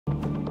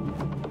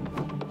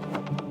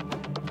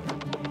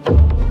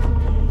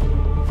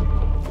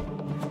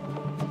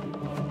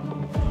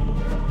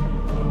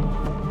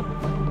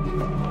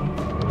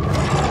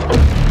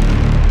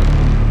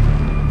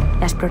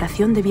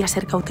exploración debía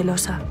ser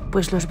cautelosa,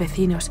 pues los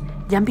vecinos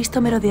ya han visto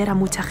merodear a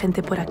mucha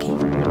gente por aquí.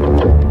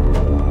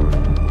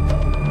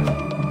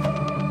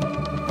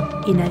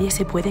 Y nadie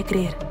se puede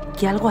creer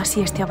que algo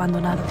así esté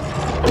abandonado.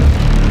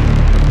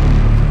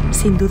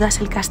 Sin duda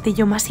es el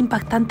castillo más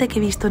impactante que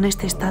he visto en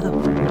este estado.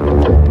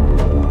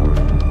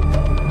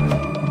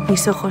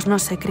 Mis ojos no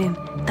se creen,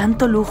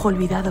 tanto lujo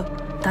olvidado,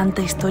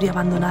 tanta historia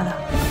abandonada.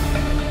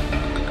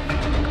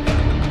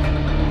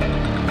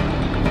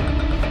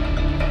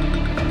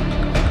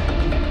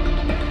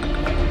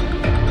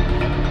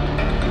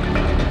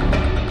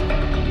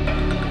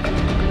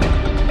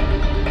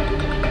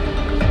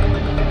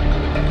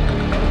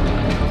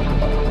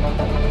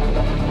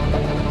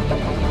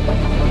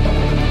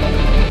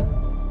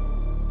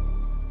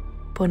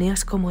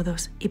 Poneos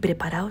cómodos y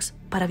preparaos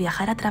para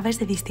viajar a través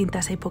de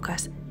distintas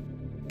épocas.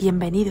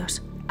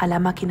 Bienvenidos a la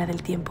máquina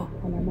del tiempo.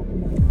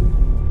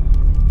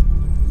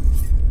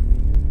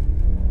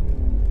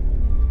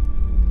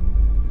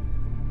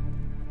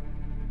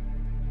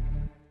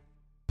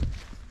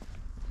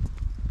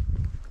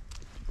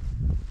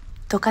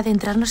 Toca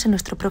adentrarnos en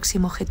nuestro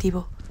próximo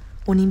objetivo,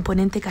 un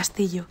imponente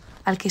castillo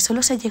al que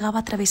solo se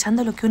llegaba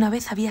atravesando lo que una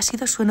vez había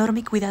sido su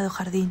enorme y cuidado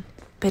jardín.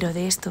 Pero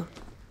de esto,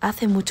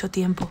 hace mucho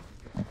tiempo.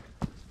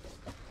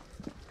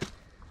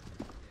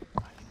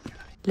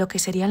 Lo que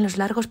serían los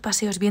largos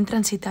paseos bien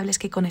transitables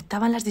que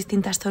conectaban las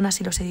distintas zonas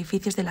y los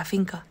edificios de la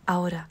finca,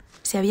 ahora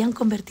se habían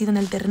convertido en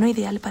el terreno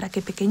ideal para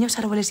que pequeños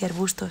árboles y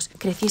arbustos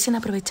creciesen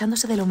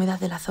aprovechándose de la humedad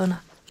de la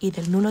zona y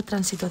del nulo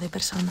tránsito de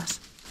personas.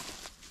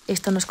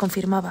 Esto nos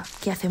confirmaba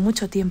que hace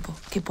mucho tiempo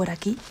que por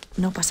aquí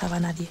no pasaba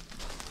nadie.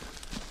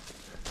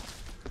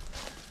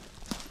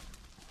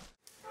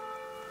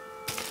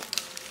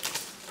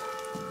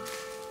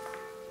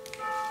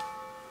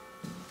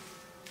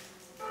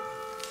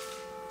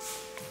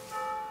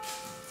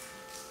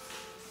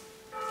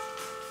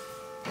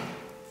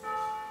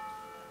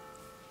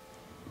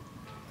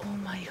 Oh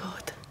my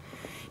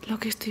god, lo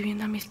que estoy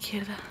viendo a mi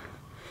izquierda.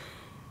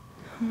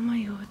 Oh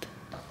my god,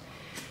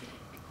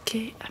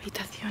 qué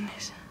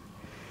habitaciones.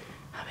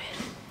 A ver.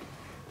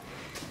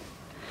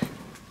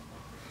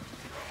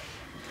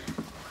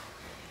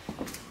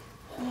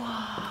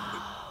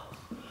 Wow.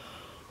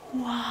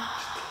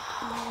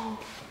 Wow.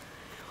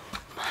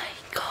 My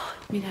god.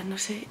 Mira, no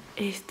sé,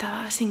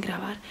 estaba sin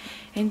grabar.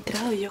 He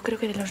entrado y yo creo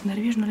que de los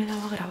nervios no le he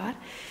dado a grabar.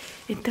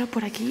 He entrado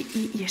por aquí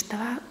y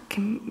estaba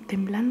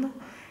temblando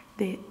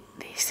de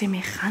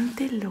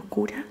semejante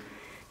locura,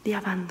 de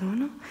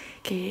abandono,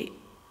 que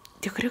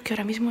yo creo que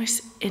ahora mismo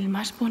es el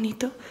más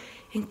bonito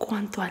en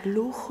cuanto a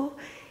lujo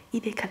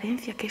y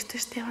decadencia. Que esto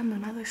esté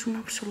abandonado es una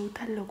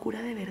absoluta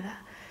locura de verdad.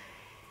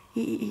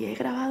 Y he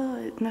grabado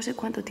no sé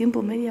cuánto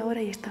tiempo, media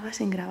hora, y estaba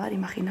sin grabar.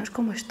 Imaginaos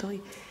cómo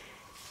estoy.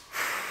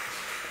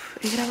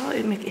 He grabado,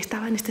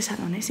 estaba en este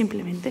salón,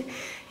 simplemente,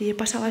 y he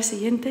pasado al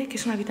siguiente, que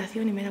es una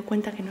habitación, y me he dado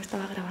cuenta que no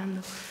estaba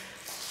grabando.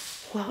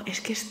 Wow,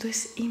 es que esto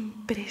es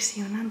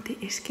impresionante.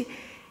 Es que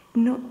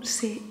no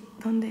sé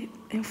dónde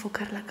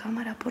enfocar la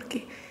cámara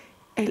porque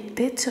el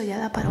techo ya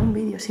da para un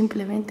vídeo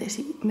simplemente.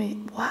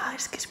 Wow,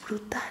 es que es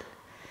brutal.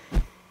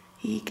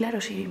 Y claro,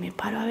 si me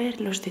paro a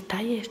ver los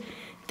detalles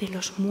de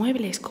los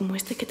muebles, como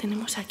este que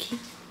tenemos aquí,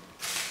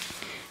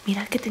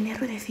 mirad que tenía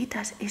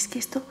ruedecitas. Es que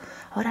esto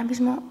ahora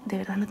mismo de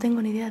verdad no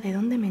tengo ni idea de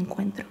dónde me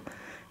encuentro.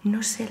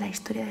 No sé la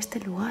historia de este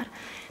lugar.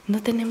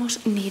 No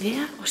tenemos ni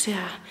idea, o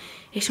sea,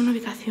 es una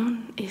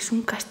ubicación, es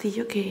un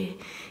castillo que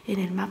en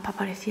el mapa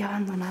parecía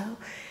abandonado,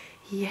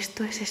 y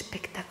esto es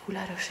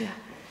espectacular, o sea,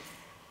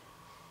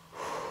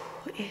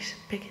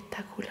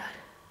 espectacular,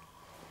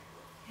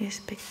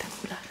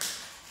 espectacular.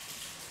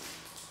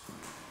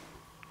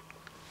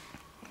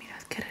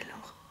 Mirad qué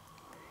reloj.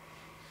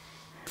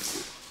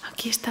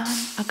 Aquí estaban,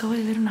 acabo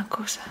de ver una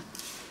cosa,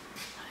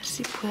 a ver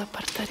si puedo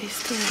apartar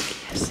esto de aquí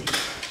así.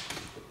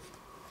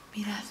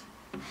 Mirad.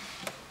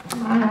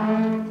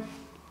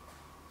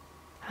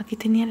 Aquí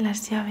tenían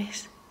las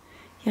llaves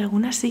y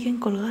algunas siguen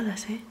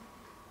colgadas,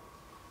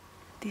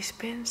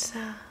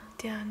 Dispensa,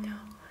 Antaño,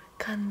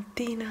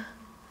 cantina.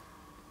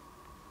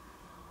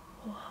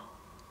 Wow.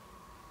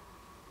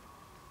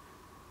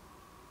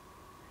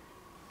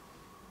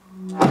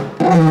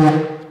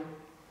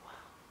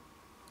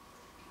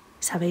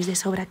 Sabéis de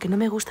sobra que no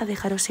me gusta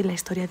dejaros sin la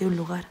historia de un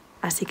lugar,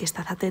 así que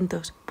estad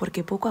atentos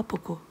porque poco a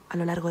poco, a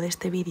lo largo de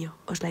este vídeo,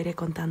 os la iré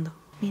contando.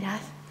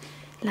 Mirad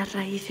las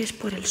raíces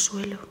por el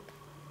suelo.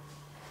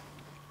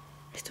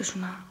 Esto es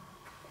una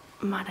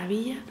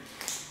maravilla.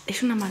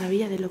 Es una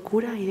maravilla de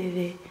locura y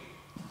de...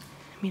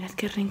 Mirad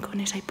qué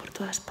rincones hay por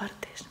todas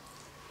partes.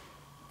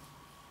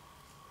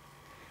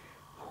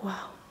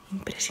 ¡Wow!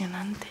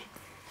 Impresionante.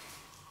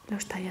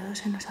 Los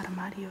tallados en los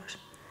armarios.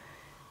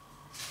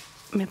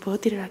 Me puedo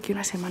tirar aquí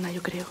una semana,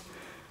 yo creo.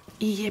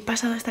 Y he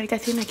pasado a esta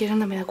habitación y aquí es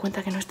donde me he dado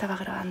cuenta que no estaba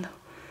grabando.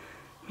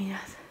 Mirad.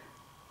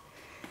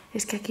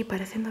 Es que aquí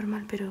parece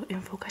normal, pero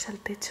enfocas al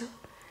techo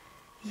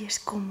y es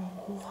como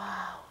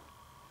 ¡wow!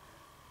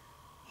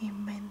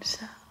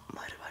 Inmensa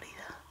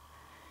barbaridad.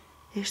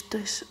 Esto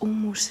es un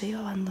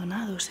museo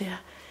abandonado, o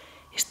sea,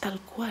 Es tal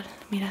cual.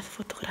 Mirad,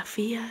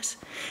 fotografías.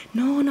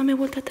 No, no me he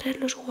vuelto a traer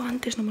los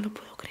guantes, no me lo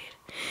puedo creer.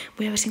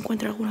 Voy a ver si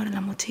encuentro alguno ahora en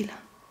la mochila.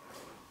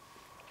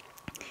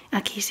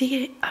 Aquí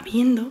sigue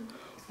habiendo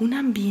un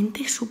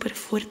ambiente súper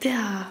fuerte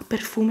a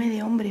perfume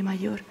de hombre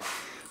mayor.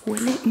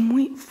 Huele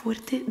muy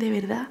fuerte, de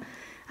verdad,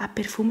 a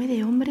perfume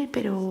de hombre,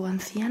 pero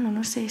anciano.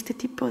 No sé, este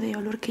tipo de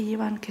olor que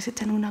llevan, que se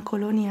echan en una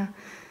colonia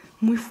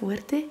muy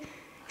fuerte,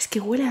 es que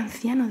huele a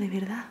anciano, de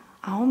verdad.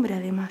 A hombre,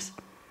 además.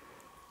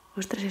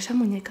 Ostras, esa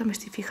muñeca me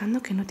estoy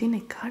fijando que no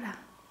tiene cara.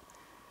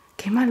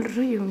 Qué mal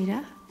rollo,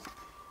 mirad.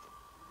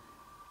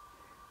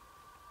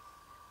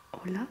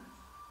 Hola.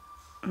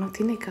 No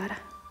tiene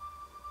cara.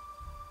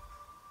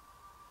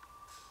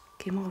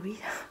 Qué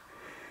movida.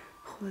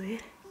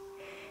 Joder.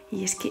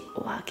 Y es que,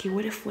 wow, aquí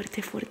huele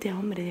fuerte, fuerte a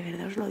hombre, de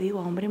verdad os lo digo,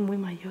 a hombre muy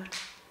mayor.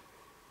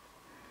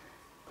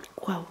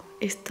 Wow,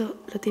 esto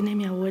lo tiene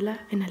mi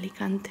abuela en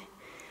Alicante.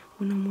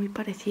 Uno muy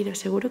parecido.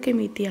 Seguro que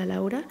mi tía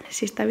Laura,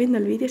 si está viendo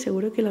el vídeo,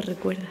 seguro que lo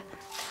recuerda.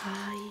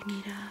 Ay,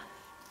 mirad.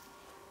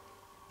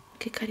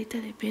 Qué carita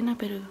de pena,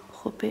 pero,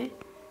 jope,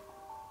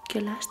 qué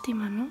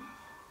lástima, ¿no?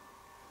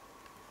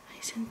 Ahí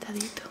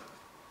sentadito.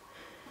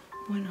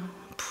 Bueno,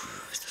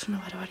 esto es una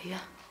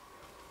barbaridad.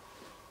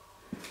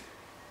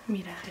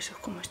 Mira Jesús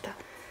cómo está.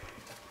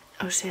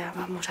 O sea,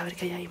 vamos a ver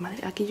qué hay ahí,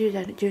 madre. Aquí yo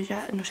ya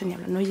no sé ni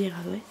hablar, no he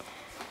llegado, ¿eh?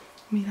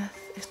 Mirad,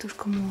 esto es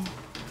como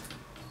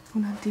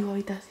una antigua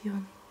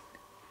habitación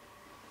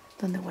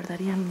donde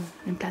guardarían,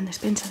 en plan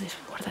despensa,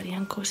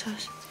 guardarían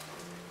cosas.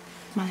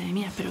 Madre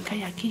mía, pero ¿qué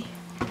hay aquí?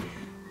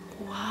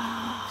 ¡Wow!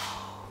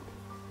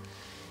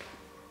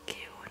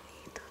 ¡Qué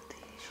bonito,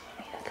 tío!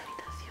 Mira qué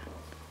habitación.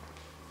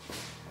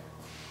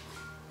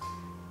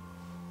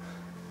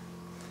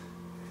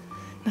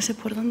 No sé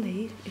por dónde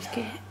ir, es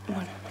que,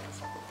 bueno,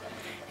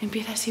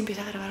 empieza así,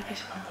 empieza a grabar que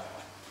suena.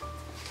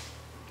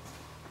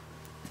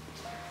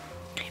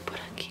 ¿Qué hay por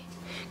aquí?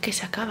 Que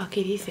se acaba,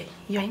 ¿qué dice?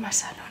 Y hay más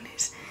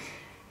salones.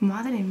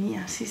 Madre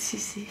mía, sí, sí,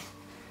 sí.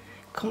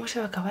 ¿Cómo se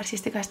va a acabar si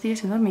este castillo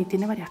es enorme y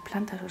tiene varias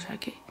plantas? O sea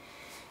que,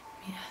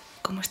 mirad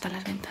cómo están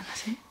las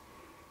ventanas, ¿eh?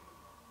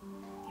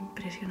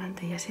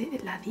 Impresionante, ya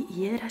sé, la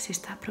hiedra se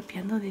está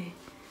apropiando del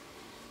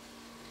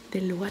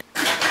lugar.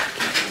 ¡Guau,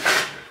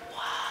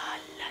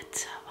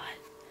 chaval!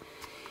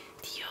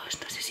 Dios,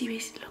 no sé si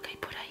veis lo que hay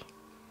por ahí.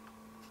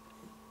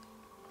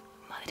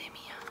 Madre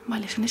mía.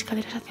 Vale, son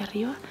escaleras hacia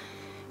arriba,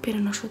 pero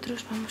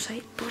nosotros vamos a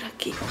ir por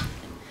aquí.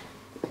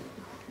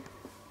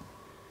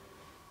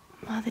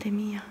 Madre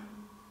mía.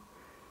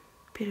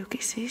 ¿Pero qué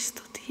es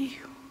esto,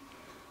 tío?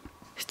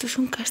 Esto es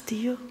un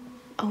castillo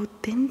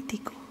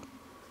auténtico.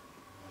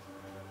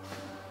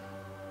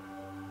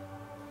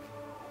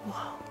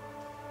 ¡Wow!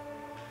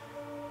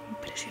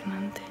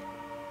 Impresionante.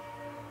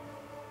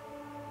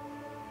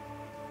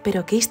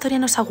 ¿Pero qué historia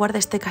nos aguarda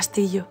este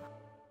castillo?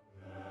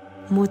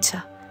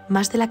 Mucha,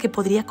 más de la que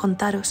podría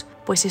contaros,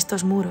 pues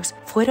estos muros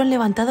fueron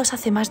levantados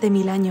hace más de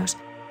 1000 años.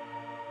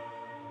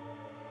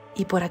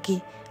 Y por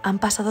aquí han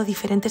pasado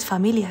diferentes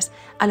familias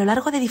a lo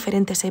largo de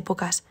diferentes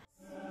épocas.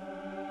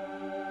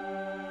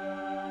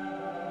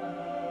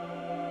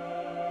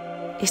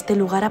 Este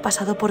lugar ha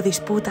pasado por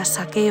disputas,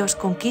 saqueos,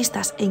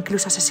 conquistas e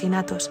incluso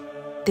asesinatos,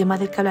 tema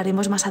del que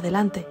hablaremos más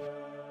adelante.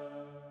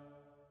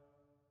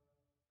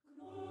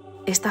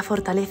 Esta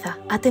fortaleza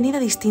ha tenido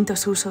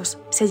distintos usos.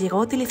 Se llegó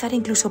a utilizar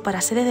incluso para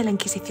sede de la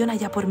Inquisición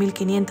allá por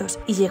 1500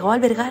 y llegó a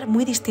albergar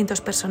muy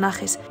distintos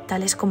personajes,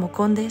 tales como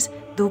condes,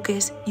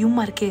 duques y un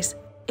marqués,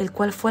 el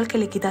cual fue al que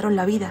le quitaron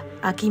la vida,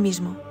 aquí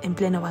mismo, en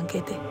pleno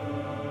banquete.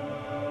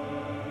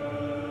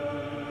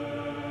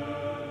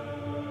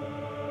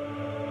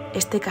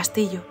 Este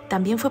castillo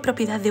también fue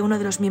propiedad de uno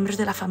de los miembros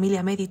de la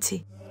familia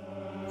Medici,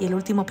 y el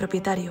último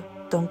propietario,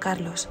 don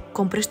Carlos,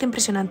 compró este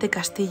impresionante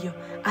castillo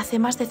hace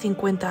más de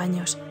 50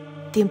 años,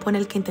 tiempo en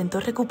el que intentó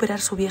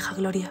recuperar su vieja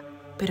gloria,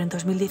 pero en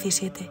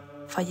 2017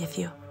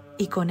 falleció,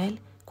 y con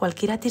él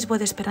cualquier atisbo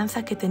de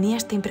esperanza que tenía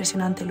este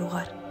impresionante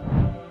lugar.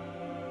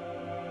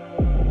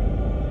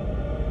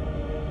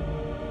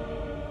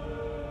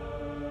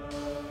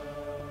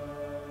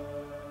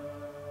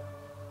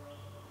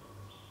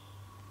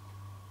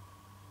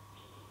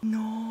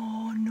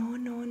 No,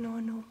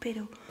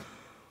 pero...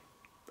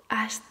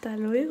 Hasta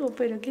luego,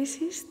 pero ¿qué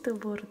es esto?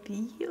 Por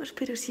Dios,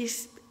 pero si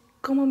es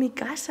como mi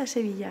casa,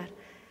 Sevillar.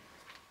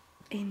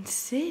 ¿En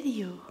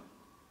serio?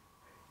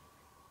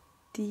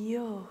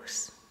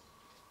 Dios.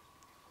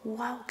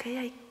 Wow, que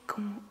hay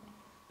como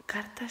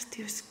cartas,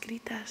 tío,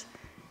 escritas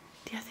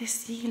de hace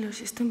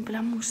siglos. Esto en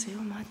plan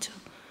museo, macho.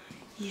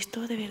 ¿Y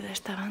esto de verdad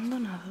está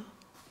abandonado?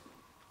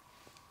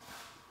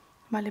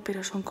 Vale,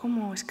 pero son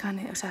como o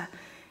sea,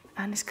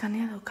 han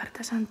escaneado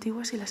cartas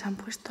antiguas y las han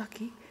puesto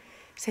aquí.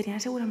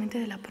 Serían seguramente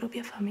de la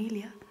propia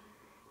familia,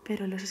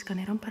 pero los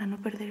escanearon para no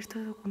perder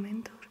estos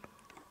documentos.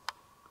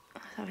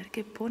 A saber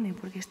qué pone,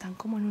 porque están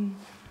como en un...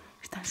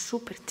 Están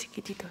súper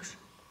chiquititos.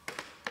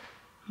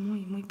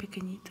 Muy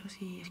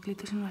pequeñitos y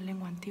escritos en una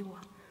lengua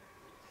antigua.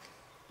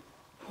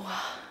 ¡Guau!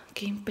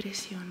 ¡Qué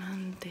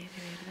impresionante, de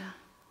verdad!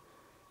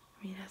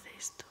 Mirad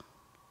esto.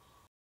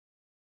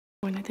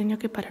 Bueno, he tenido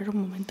que parar un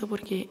momento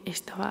porque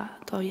estaba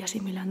todavía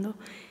asimilando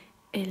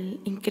el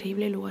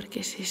increíble lugar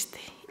que es este.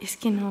 Es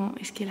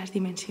que las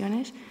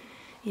dimensiones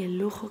y el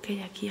lujo que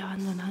hay aquí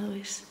abandonado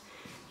es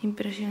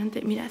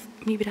impresionante. Mirad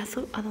mi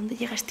brazo a dónde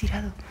llega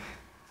estirado.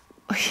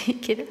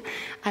 Oye, queda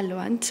a lo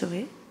ancho,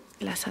 ¿eh?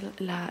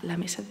 La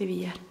mesa de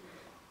billar.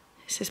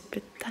 Es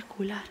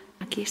espectacular.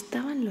 Aquí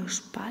estaban los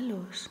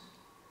palos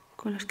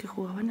con los que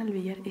jugaban al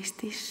billar.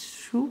 Este es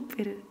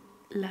súper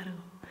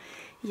largo.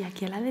 Y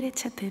aquí a la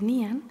derecha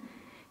tenían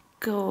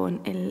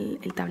con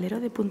el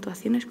tablero de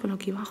puntuaciones con lo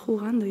que iban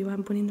jugando.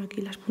 Iban poniendo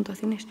aquí las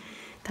puntuaciones,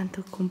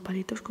 tanto con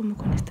palitos como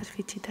con estas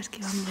fichitas que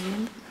iban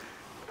moviendo.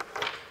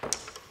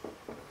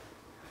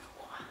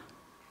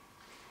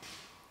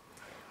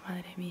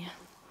 Madre mía,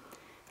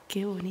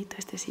 qué bonito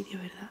este sitio,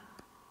 ¿verdad?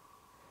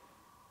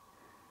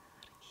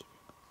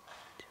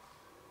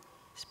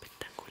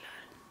 Espectacular.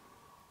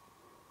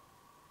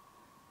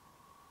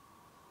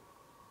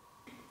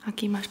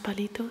 Aquí más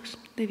palitos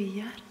de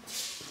billar.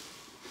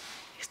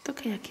 Esto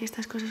que hay aquí,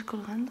 estas cosas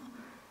colgando,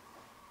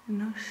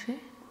 no sé.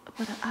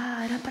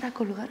 Era para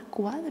colgar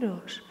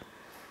cuadros.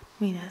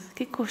 Mirad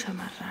qué cosa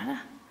más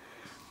rara.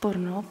 Por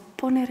no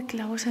poner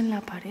clavos en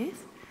la pared,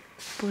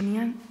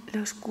 ponían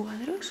los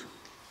cuadros.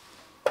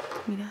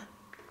 Mirad,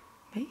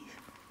 ¿veis?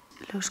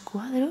 Los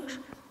cuadros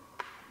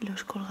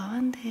los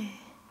colgaban de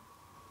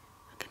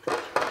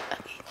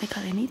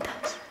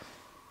cadenitas.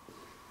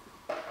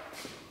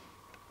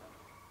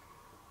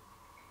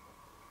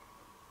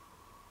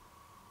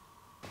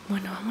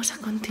 Bueno, vamos a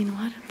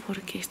continuar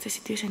porque este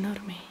sitio es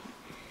enorme.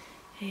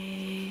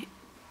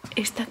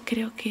 Esta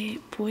creo que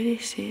puede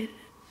ser...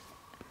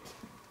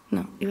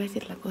 No, iba a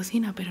decir la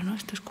cocina, pero no,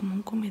 esto es como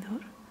un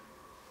comedor.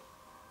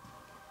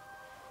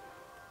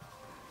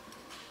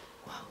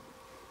 Wow.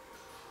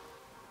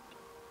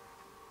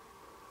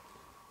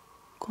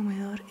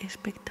 Comedor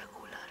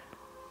espectacular.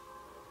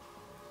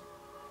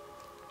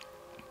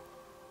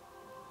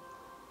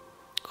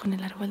 Con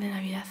el árbol de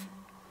Navidad.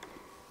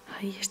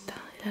 Ahí está,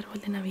 el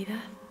árbol de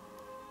Navidad.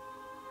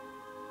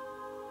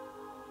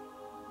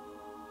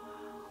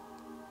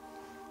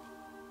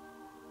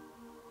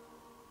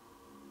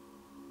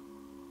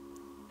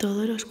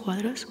 Todos los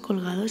cuadros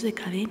colgados de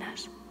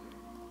cadenas.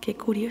 Qué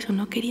curioso,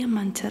 no querían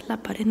manchar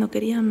la pared, no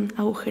querían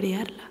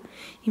agujerearla.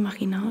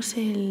 Imaginaos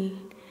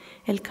el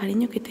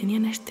cariño que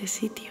tenían a este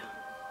sitio.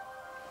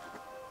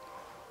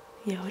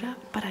 Y ahora,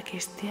 para que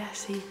esté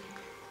así,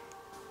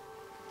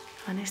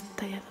 han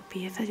estallado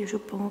piezas. Yo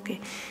supongo que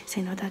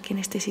se nota que en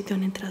este sitio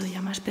han entrado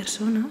ya más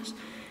personas.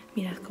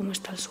 Mirad cómo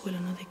está el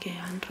suelo, ¿no? De que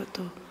han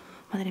roto.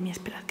 Madre mía,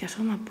 esperad que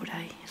asoma por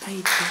ahí. Ay,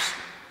 Dios,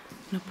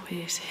 no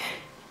puede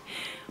ser.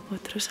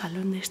 Otro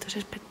salón de estos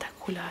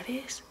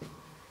espectaculares.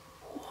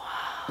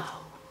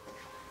 ¡Wow!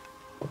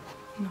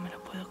 No me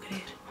lo puedo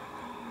creer.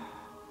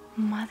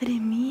 ¡Madre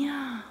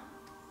mía!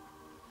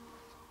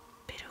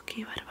 Pero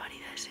qué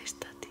barbaridad es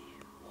esta, tío.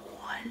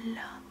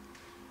 ¡Uala!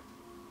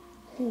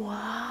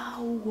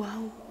 ¡Wow!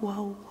 ¡Wow!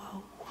 ¡Wow!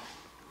 ¡Wow!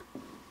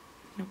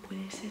 No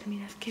puede ser.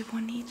 Mirad qué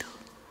bonito.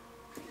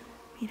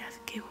 Mirad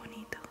qué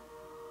bonito.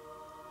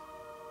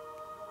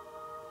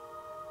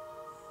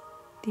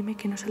 Dime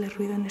que no sale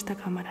ruido en esta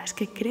cámara. Es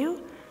que creo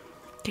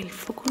que el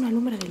foco no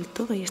alumbra del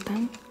todo y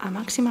están a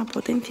máxima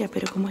potencia,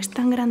 pero como es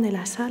tan grande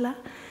la sala,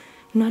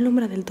 no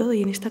alumbra del todo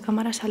y en esta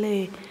cámara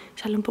sale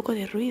un poco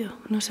de ruido.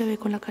 No se ve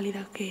con la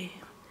calidad que...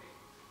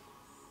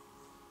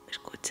 He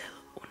escuchado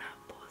una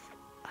voz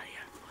ahí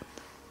al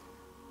fondo.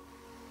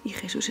 Y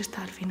Jesús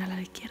está al final a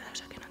la izquierda, o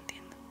sea que no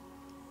entiendo.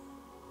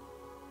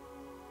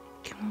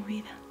 Qué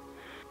movida.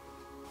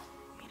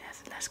 Mirad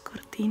las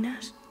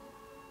cortinas.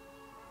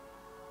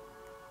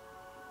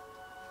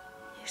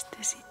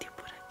 Este sitio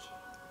por aquí.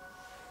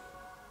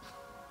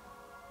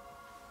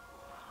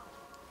 Wow.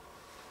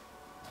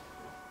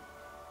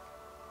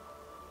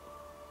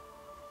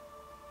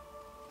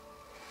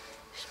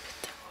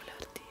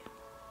 Espectacular, tío.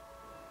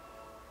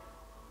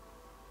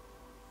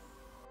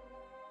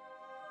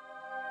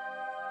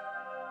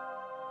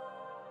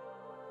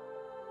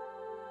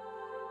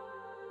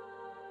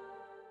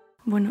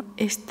 Bueno,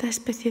 esta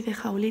especie de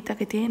jaulita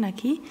que tienen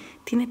aquí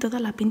tiene toda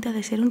la pinta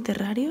de ser un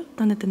terrario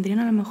donde tendrían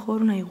a lo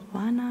mejor una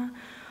iguana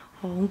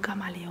o un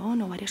camaleón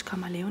o varios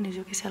camaleones,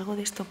 yo que sé, algo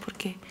de esto,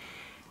 porque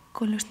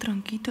con los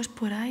tronquitos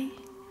por ahí,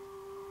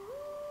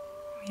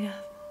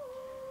 mirad,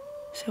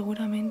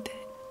 seguramente,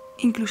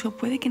 incluso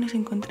puede que nos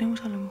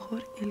encontremos a lo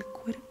mejor el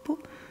cuerpo,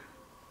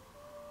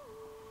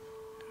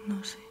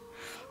 no sé,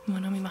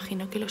 bueno, me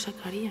imagino que lo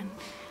sacarían,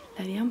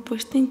 le habían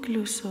puesto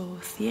incluso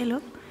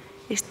cielo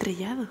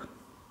estrellado.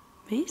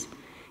 ¿Veis?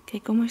 Que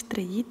hay como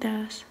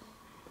estrellitas.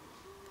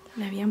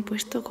 Le habían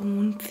puesto como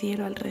un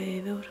cielo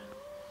alrededor.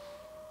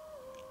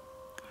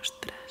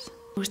 Ostras.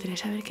 Me gustaría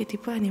saber qué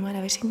tipo de animal.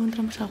 A ver si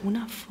encontramos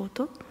alguna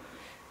foto.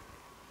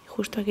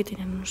 Justo aquí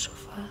tienen un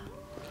sofá.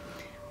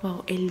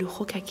 Wow, el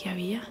lujo que aquí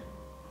había.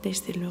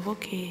 Desde luego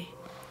que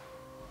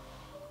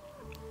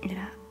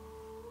era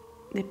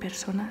de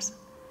personas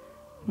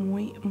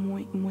muy,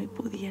 muy, muy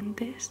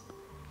pudientes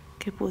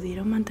que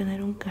pudieron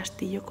mantener un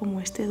castillo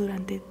como este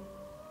durante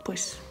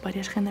pues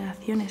varias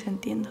generaciones,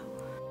 entiendo.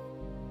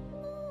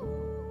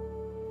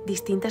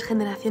 Distintas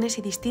generaciones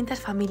y distintas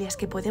familias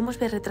que podemos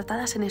ver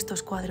retratadas en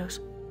estos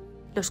cuadros,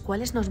 los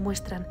cuales nos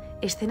muestran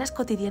escenas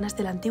cotidianas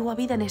de la antigua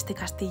vida en este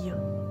castillo.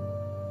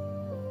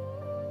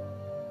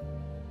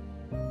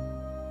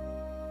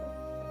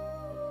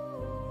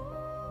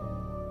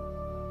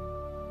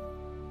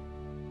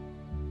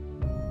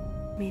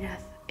 Mirad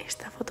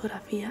esta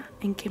fotografía,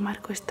 en qué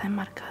marco está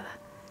enmarcada.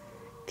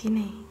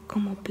 Tiene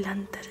como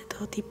plantas de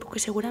todo tipo, que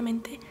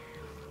seguramente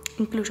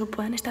incluso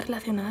puedan estar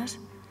relacionadas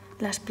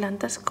las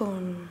plantas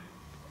con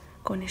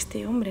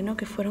este hombre, ¿no?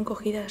 Que fueron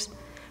cogidas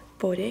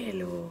por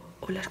él o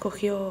las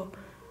cogió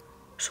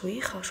su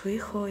hija o su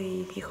hijo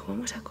y dijo,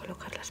 vamos a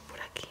colocarlas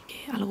por aquí.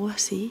 Algo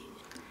así,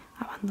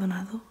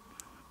 abandonado,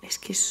 es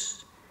que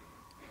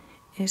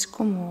es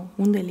como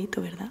un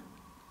delito, ¿verdad?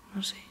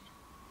 No sé.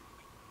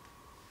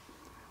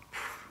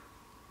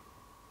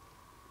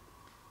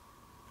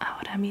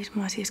 Ahora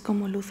mismo así es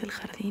como luce el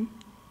jardín.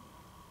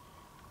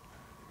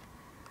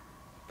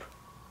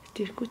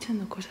 Estoy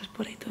escuchando cosas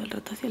por ahí todo el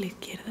rato hacia la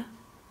izquierda.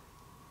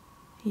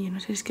 Y yo no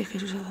sé si es que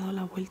Jesús ha dado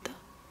la vuelta.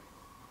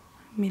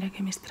 Mira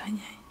que me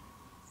extraña, ¿eh?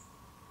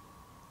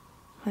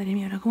 Madre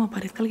mía, ahora como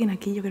aparezca alguien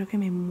aquí, yo creo que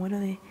me muero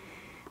de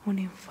un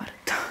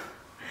infarto.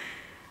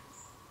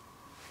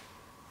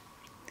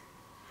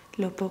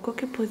 Lo poco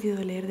que he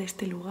podido leer de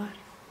este lugar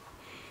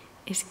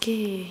es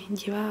que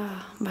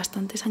lleva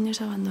bastantes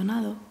años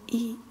abandonado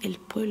y el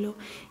pueblo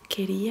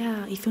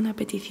hizo una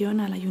petición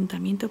al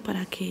ayuntamiento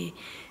para que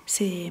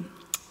se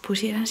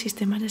pusieran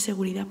sistemas de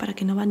seguridad para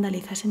que no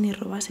vandalizasen ni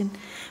robasen.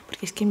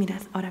 Porque es que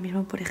mirad, ahora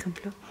mismo, por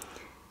ejemplo,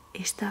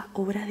 esta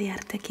obra de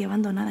arte aquí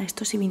abandonada,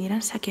 esto si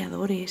vinieran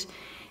saqueadores,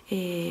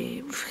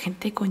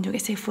 gente con, yo qué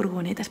sé,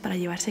 furgonetas para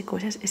llevarse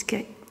cosas, es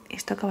que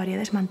esto acabaría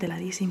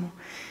desmanteladísimo.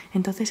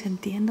 Entonces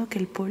entiendo que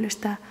el pueblo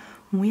está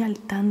muy al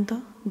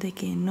tanto de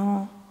que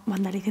no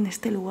vandalicen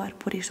este lugar,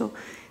 por eso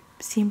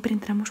siempre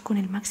entramos con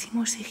el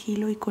máximo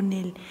sigilo y con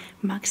el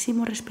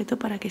máximo respeto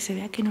para que se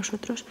vea que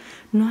nosotros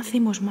no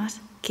hacemos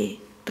más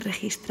que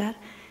registrar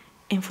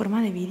en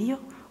forma de vídeo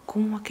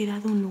cómo ha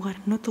quedado un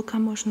lugar. No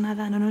tocamos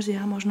nada, no nos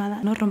llevamos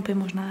nada, no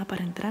rompemos nada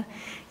para entrar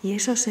y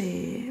eso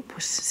se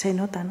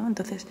nota, ¿no?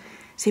 Entonces,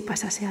 si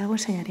pasase algo,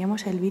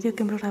 enseñaríamos el vídeo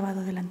que hemos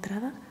grabado de la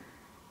entrada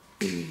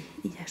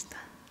y ya está.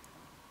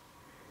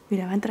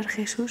 Mira, va a entrar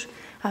Jesús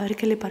a ver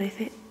qué le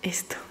parece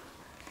esto.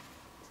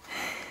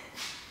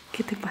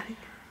 ¿Qué te parece?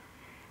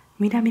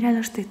 Mira, mira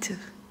los techos.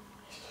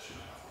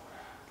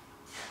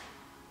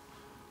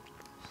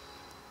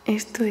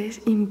 Esto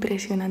es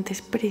impresionante,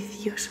 es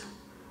precioso.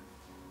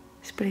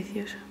 Es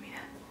precioso,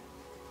 mira.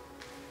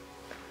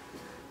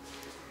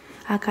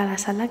 A cada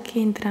sala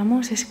que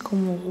entramos es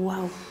como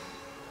wow.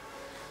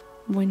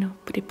 Bueno,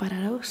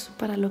 preparaos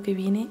para lo que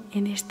viene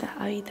en esta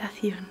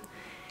habitación.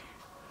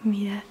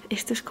 Mirad,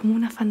 esto es como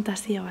una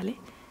fantasía, ¿vale?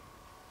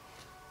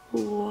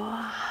 ¡Wow!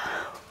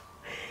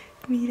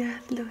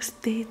 Mirad los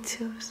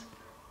techos.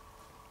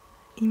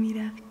 Y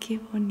mirad qué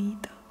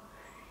bonito.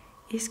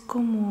 Es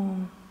como,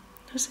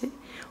 no sé,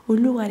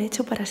 un lugar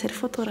hecho para ser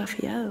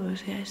fotografiado. O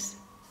sea, es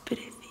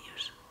precioso.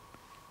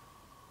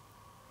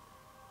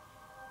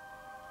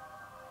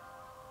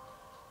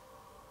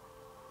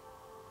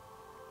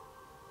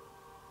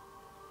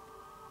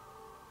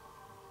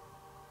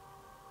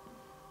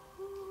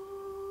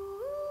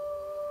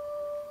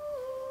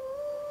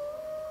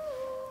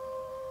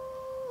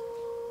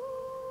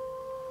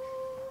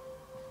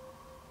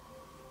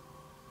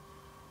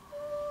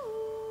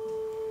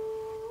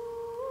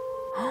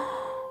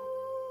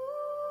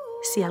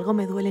 Si algo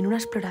me duele en una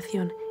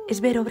exploración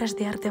es ver obras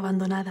de arte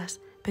abandonadas,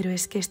 pero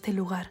es que este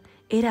lugar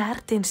era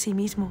arte en sí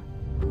mismo.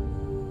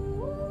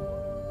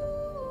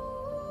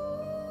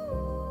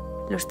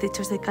 Los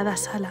techos de cada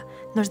sala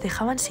nos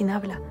dejaban sin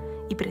habla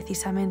y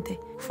precisamente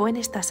fue en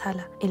esta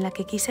sala en la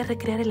que quise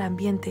recrear el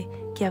ambiente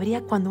que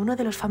habría cuando uno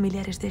de los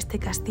familiares de este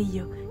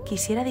castillo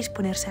quisiera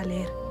disponerse a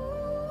leer.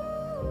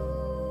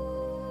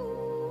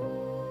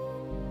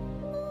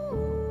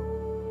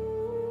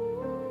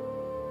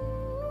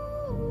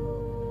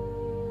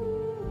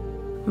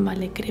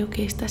 Vale, creo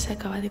que esta se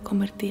acaba de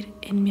convertir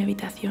en mi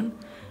habitación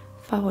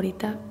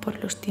favorita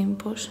por los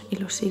tiempos y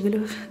los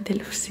siglos de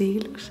los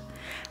siglos.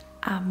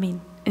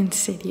 Amén. En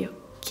serio,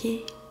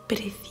 qué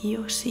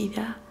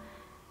preciosidad.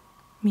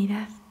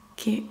 Mirad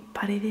qué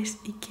paredes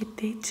y qué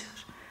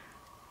techos.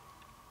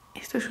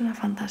 Esto es una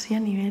fantasía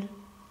a nivel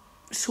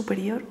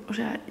superior. O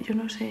sea, yo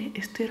no sé,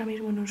 estoy ahora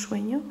mismo en un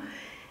sueño.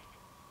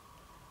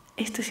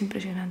 Esto es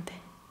impresionante.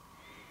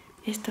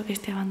 Esto que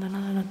esté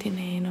abandonado no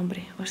tiene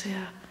nombre. O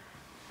sea,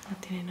 no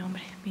tiene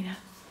nombre, mirad.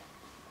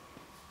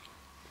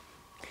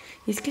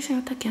 Y es que se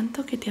nota que han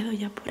toqueteado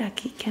ya por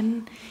aquí, que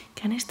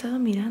han estado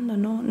mirando.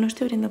 No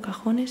estoy abriendo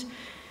cajones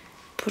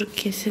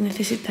porque se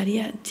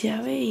necesitaría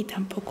llave y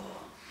tampoco...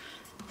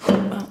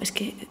 Bueno, es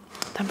que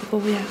tampoco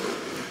voy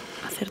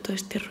a hacer todo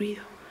este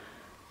ruido.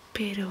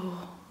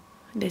 Pero,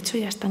 de hecho,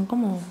 ya están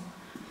como...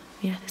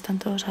 Mirad, están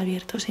todos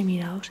abiertos y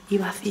mirados y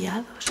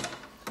vaciados.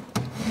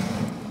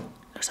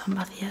 Los han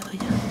vaciado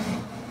ya.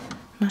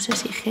 No sé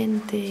si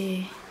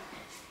gente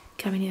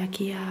que ha venido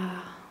aquí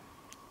a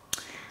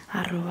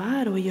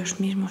robar o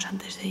ellos mismos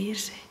antes de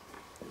irse.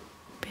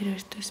 Pero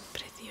esto es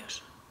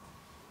precioso.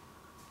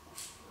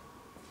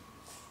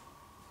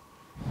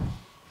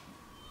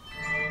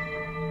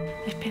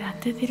 Espera,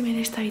 antes de irme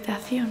de esta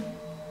habitación,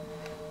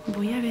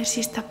 voy a ver si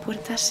esta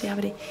puerta se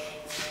abre.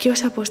 ¿Qué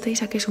os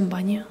apostáis a que es un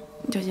baño?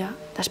 Yo ya,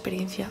 la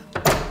experiencia...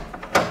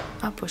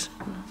 Ah, pues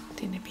no,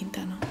 tiene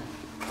pinta, ¿no?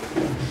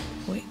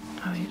 Uy,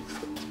 a ver.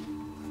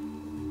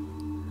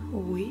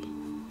 Uy.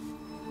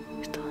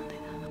 ¿Esto dónde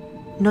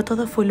da? No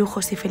todo fue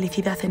lujos y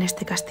felicidad en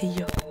este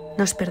castillo.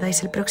 No os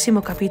perdáis el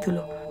próximo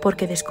capítulo,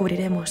 porque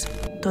descubriremos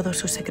todos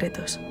sus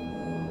secretos.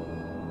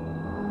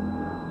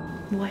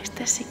 Buah,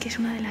 esta sí que es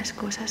una de las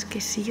cosas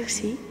que sí o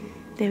sí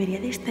debería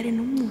de estar en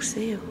un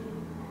museo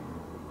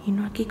y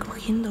no aquí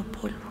cogiendo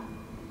polvo.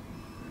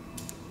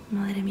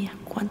 Madre mía,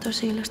 ¿cuántos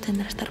siglos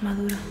tendrá esta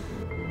armadura?